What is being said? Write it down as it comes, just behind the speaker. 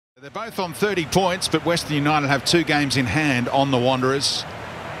They're both on 30 points, but Western United have 2 games in hand on the Wanderers.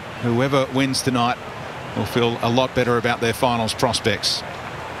 Whoever wins tonight will feel a lot better about their finals prospects.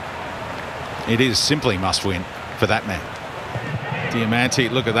 It is simply must win for that man. Diamanti,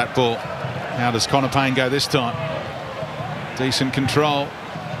 look at that ball. How does Connor Pain go this time? Decent control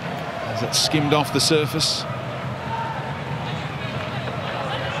as it skimmed off the surface.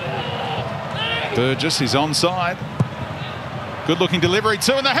 Burgess is onside. Good looking delivery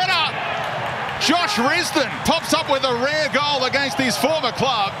too, and the header! Josh Risdon pops up with a rare goal against his former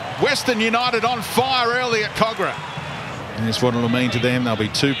club. Western United on fire early at Kogarah. And here's what it'll mean to them. They'll be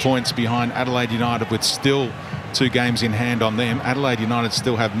 2 points behind Adelaide United with still 2 games in hand on them. Adelaide United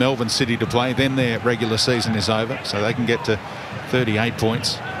still have Melbourne City to play. Then their regular season is over, so they can get to 38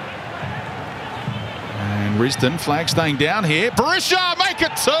 points. And Risdon, flag staying down here. Berisha make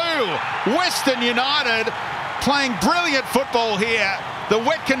it 2! Western United playing brilliant football here. The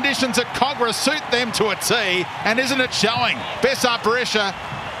wet conditions at Kogarah suit them to a T, and isn't it showing? Besart Berisha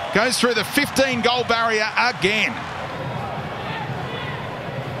goes through the 15-goal barrier again.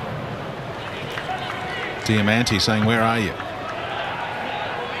 Diamanti saying, where are you?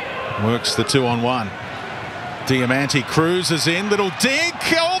 Works the 2-on-1. Diamanti cruises in, little dig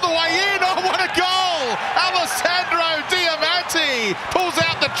all the way in. Oh, what a goal! Alessandro Diamanti pulls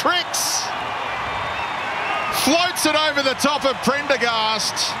out the tricks. Floats it over the top of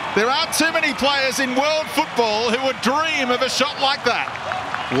Prendergast. There aren't too many players in world football who would dream of a shot like that.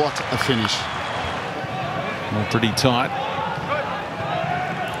 What a finish. Well, pretty tight.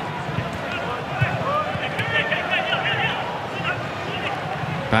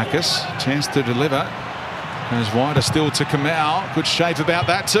 Bacchus, chance to deliver. Goes wider still to Kamau. Good shape about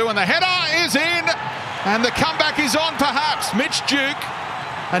that too. And the header is in. And the comeback is on perhaps. Mitch Duke.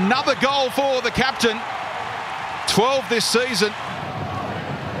 Another goal for the captain. 12 this season.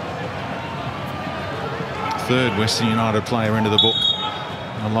 3rd Western United player into the book,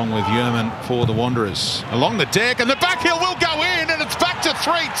 along with Yerman for the Wanderers. Along the deck, and the back heel will go in, and it's back to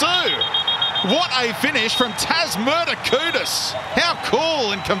 3-2. What a finish from Tas Murder-Kudus. How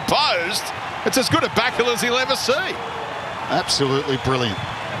cool and composed. It's as good a back heel as he'll ever see. Absolutely brilliant.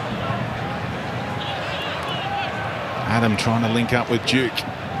 Adam trying to link up with Duke.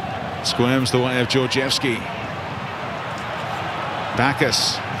 Squirms the way of Georgievski.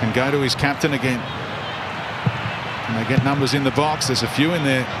 Bacchus can go to his captain again. And they get numbers in the box. There's a few in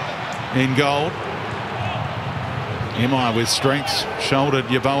there in gold. Imai with strength shouldered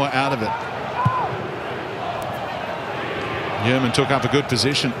Yeboah out of it. Yerman took up a good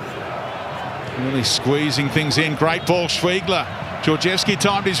position. Really squeezing things in. Great ball, Schwiegler. Georgievski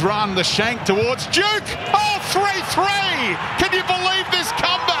timed his run. The shank towards Duke. Oh, 3-3! Can you believe this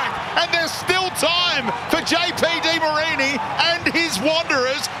comeback? And there's still time for JP Di Marini and his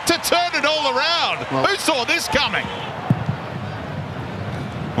Wanderers to turn it all around. Well, who saw this coming?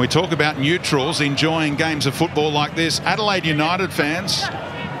 We talk about neutrals enjoying games of football like this. Adelaide United fans,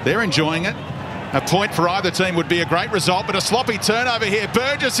 they're enjoying it. A point for either team would be a great result, but a sloppy turnover here.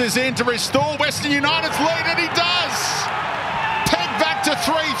 Burgess is in to restore Western United's lead, and he does. Pegged back to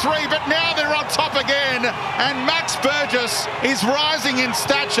 3-3, but now they're on top again. And Max Burgess is rising in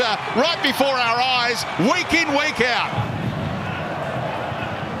stature right before our eyes, week in, week out.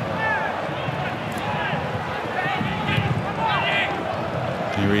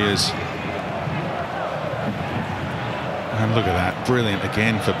 Here he is. And look at that. Brilliant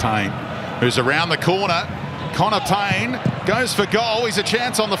again for Pain, who's around the corner. Connor Pain goes for goal. He's a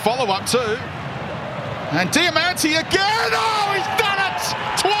chance on the follow-up too. And Diamanti again. Oh, he's done it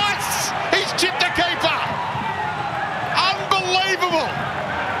twice. He's chipped the keeper. Unbelievable.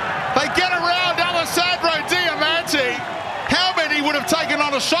 They get around Alessandro Diamanti. How many would have taken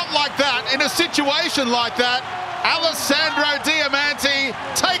on a shot like that in a situation like that? Alessandro Diamanti,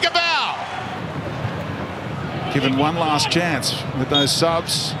 take a bow. Given one last chance with those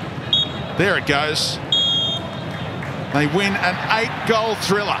subs. There it goes. They win an 8-goal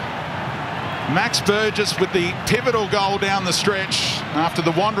thriller. Max Burgess with the pivotal goal down the stretch after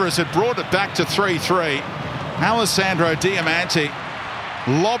the Wanderers had brought it back to 3-3. Alessandro Diamanti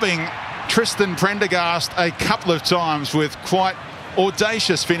lobbing Tristan Prendergast a couple of times with quite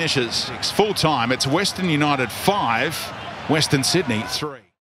audacious finishes. Full time, it's Western United 5, Western Sydney 3.